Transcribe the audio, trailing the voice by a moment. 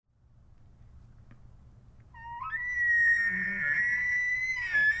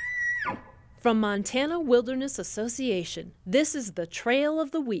From Montana Wilderness Association, this is the Trail of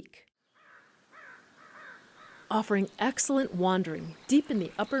the Week. Offering excellent wandering deep in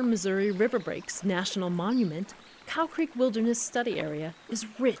the Upper Missouri River Breaks National Monument, Cow Creek Wilderness Study Area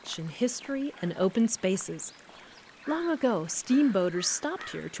is rich in history and open spaces. Long ago, steamboaters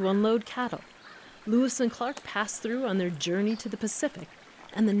stopped here to unload cattle. Lewis and Clark passed through on their journey to the Pacific,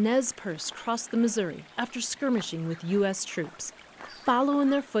 and the Nez Perce crossed the Missouri after skirmishing with U.S. troops. Follow in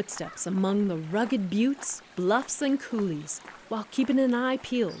their footsteps among the rugged buttes, bluffs, and coulees, while keeping an eye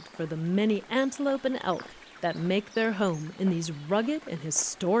peeled for the many antelope and elk that make their home in these rugged and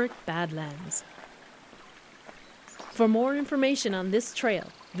historic Badlands. For more information on this trail,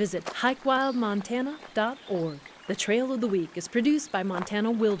 visit hikewildmontana.org. The Trail of the Week is produced by Montana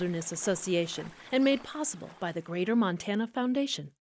Wilderness Association and made possible by the Greater Montana Foundation.